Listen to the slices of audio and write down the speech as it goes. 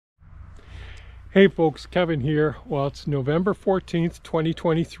Hey folks, Kevin here. Well, it's November 14th,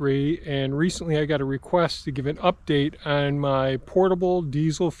 2023, and recently I got a request to give an update on my portable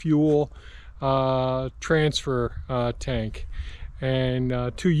diesel fuel transfer tank.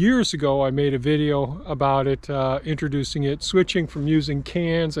 And 2 years ago I made a video about it, introducing it, switching from using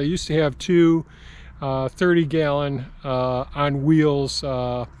cans. I used to have two 30-gallon on wheels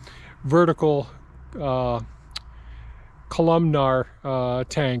vertical columnar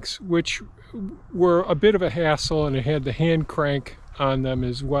tanks, which were a bit of a hassle, and it had the hand crank on them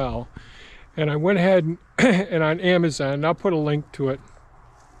as well. And I went ahead and on Amazon, and I'll put a link to it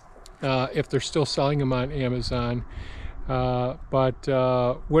if they're still selling them on Amazon. But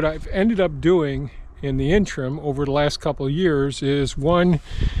what I've ended up doing in the interim over the last couple of years is, one,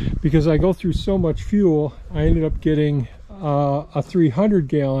 because I go through so much fuel, I ended up getting a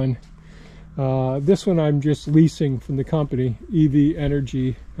 300-gallon. This one I'm just leasing from the company, EV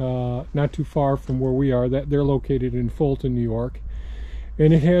Energy, not too far from where we are. That they're located in Fulton, New York,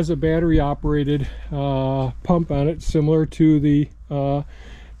 and it has a battery operated pump on it, similar to the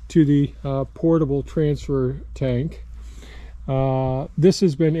portable transfer tank. This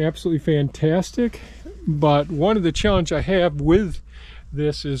has been absolutely fantastic, but one of the challenges I have with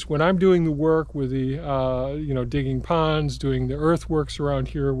this is when I'm doing the work with the digging ponds, doing the earthworks around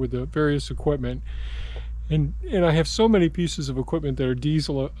here with the various equipment, and I have so many pieces of equipment that are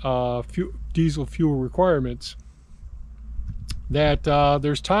diesel fuel requirements, that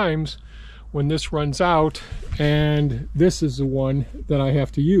there's times when this runs out, and this is the one that I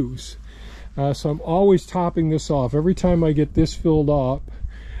have to use. So I'm always topping this off. Every time I get this filled up,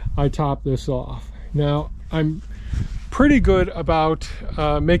 I top this off. Now, I'm pretty good about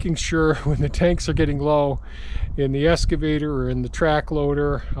making sure when the tanks are getting low in the excavator or in the track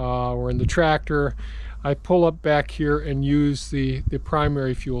loader or in the tractor, I pull up back here and use the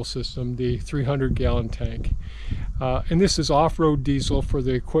primary fuel system, the 300-gallon tank. And this is off-road diesel for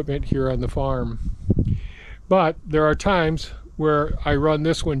the equipment here on the farm. But there are times where I run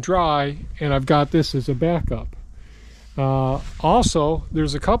this one dry and I've got this as a backup. Also,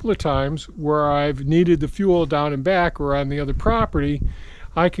 there's a couple of times where I've needed the fuel down and back or on the other property.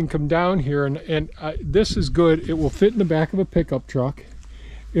 I can come down here and this is good. It will fit in the back of a pickup truck.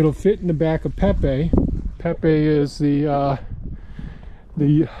 It'll fit in the back of Pepe. Pepe is the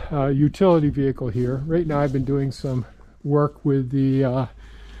utility vehicle here. Right now I've been doing some work with the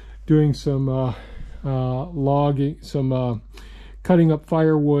logging, cutting up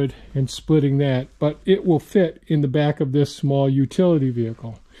firewood and splitting that, but it will fit in the back of this small utility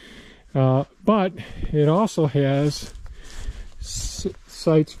vehicle. But it also has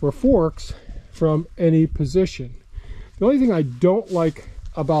sights for forks from any position. The only thing I don't like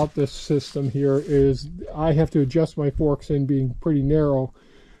about this system here is I have to adjust my forks in being pretty narrow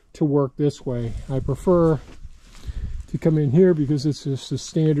to work this way. I prefer to come in here because it's just a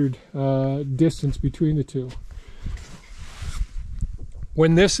standard distance between the two.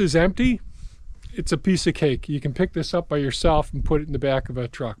 When this is empty, it's a piece of cake. You can pick this up by yourself and put it in the back of a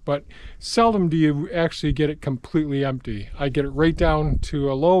truck, but seldom do you actually get it completely empty. I get it right down to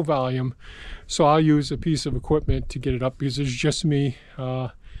a low volume, so I'll use a piece of equipment to get it up because it's just me,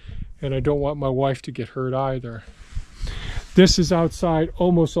 and I don't want my wife to get hurt either. This is outside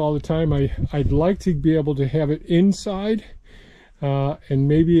almost all the time. I'd like to be able to have it inside, and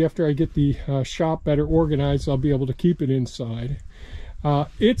maybe after I get the shop better organized, I'll be able to keep it inside.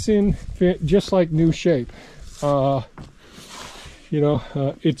 It's in just like new shape.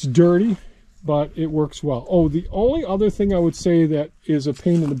 It's dirty, but it works well. Oh, the only other thing I would say that is a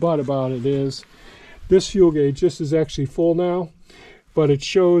pain in the butt about it is this fuel gauge. This is actually full now, but it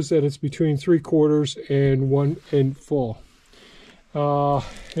shows that it's between 3/4 and 1 and full.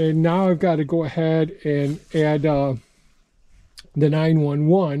 And now I've got to go ahead and add the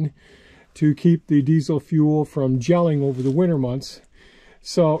 911 to keep the diesel fuel from gelling over the winter months.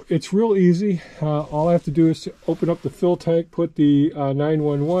 So it's real easy. All I have to do is to open up the fill tank, put the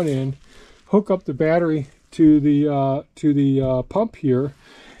 911 in, hook up the battery to the pump here,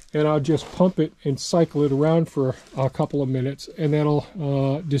 and I'll just pump it and cycle it around for a couple of minutes, and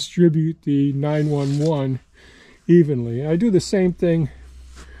that'll distribute the 911 evenly. I do the same thing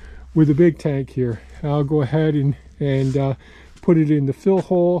with the big tank here. I'll go ahead and put it in the fill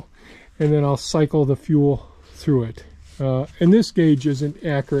hole, and then I'll cycle the fuel through it. And this gauge isn't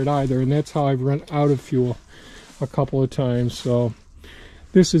accurate either, and that's how I've run out of fuel a couple of times. So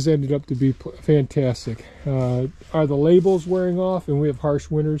this has ended up to be fantastic. Are the labels wearing off and we have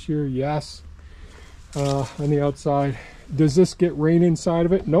harsh winters here? Yes. On the outside. Does this get rain inside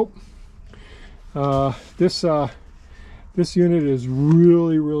of it? Nope. This unit is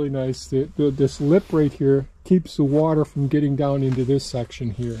really, really nice. This lip right here keeps the water from getting down into this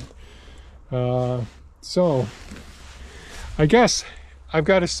section here. So I guess I've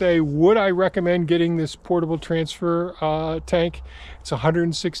got to say, would I recommend getting this portable transfer tank? It's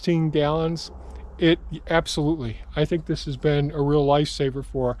 116 gallons. Absolutely. I think this has been a real lifesaver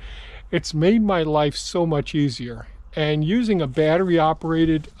for. It's made my life so much easier. And using a battery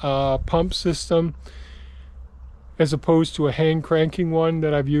operated pump system as opposed to a hand cranking one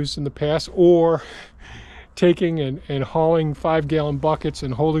that I've used in the past, or taking and hauling 5-gallon buckets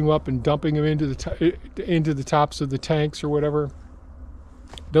and holding them up and dumping them into the tops of the tanks or whatever,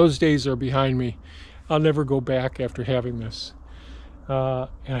 those days are behind me. I'll never go back after having this. And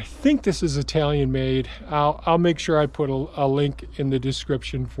I think this is Italian made. I'll make sure I put a link in the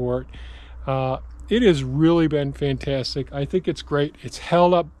description for it. It has really been fantastic. I think it's great. It's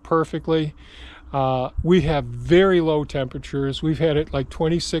held up perfectly. We have very low temperatures. We've had it like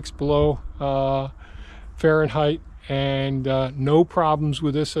 26 below Fahrenheit, and no problems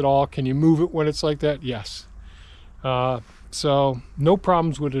with this at all. Can you move it when it's like that? Yes. So no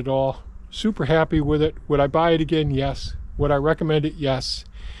problems with it at all. Super happy with it. Would I buy it again? Yes. Would I recommend it? Yes.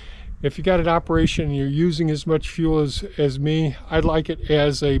 If you got an operation and you're using as much fuel as me, I'd like it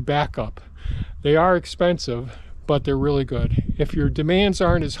as a backup. They are expensive, but they're really good. If your demands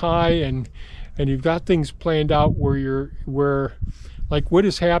aren't as high and you've got things planned out where like what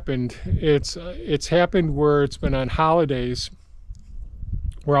has happened, it's happened where it's been on holidays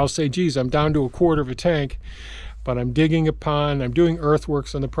where I'll say, geez, I'm down to a quarter of a tank, but I'm digging a pond, I'm doing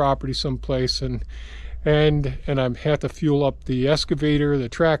earthworks on the property someplace, and I have to fuel up the excavator, the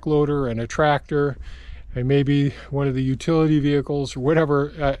track loader, and a tractor, and maybe one of the utility vehicles or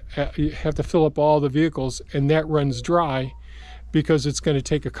whatever. You have to fill up all the vehicles, and that runs dry because it's going to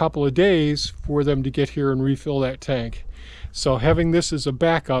take a couple of days for them to get here and refill that tank. So having this as a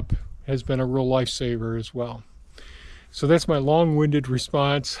backup has been a real lifesaver as well. So that's my long-winded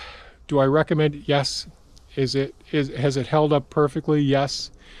response. Do I recommend it? Yes. Has it held up perfectly?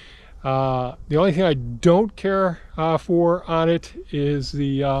 Yes. The only thing I don't care for on it is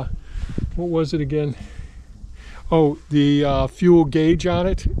the what was it again? Oh, the fuel gauge on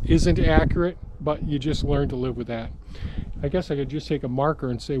it isn't accurate, but you just learn to live with that. I guess I could just take a marker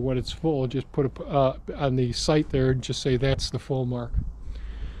and say when it's full, just put it on the site there and just say that's the full mark.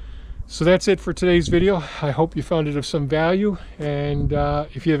 So that's it for today's video. I hope you found it of some value, and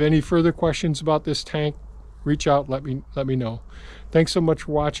if you have any further questions about this tank, reach out, let me know. Thanks so much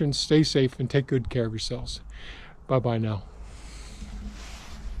for watching. Stay safe and take good care of yourselves. Bye-bye now.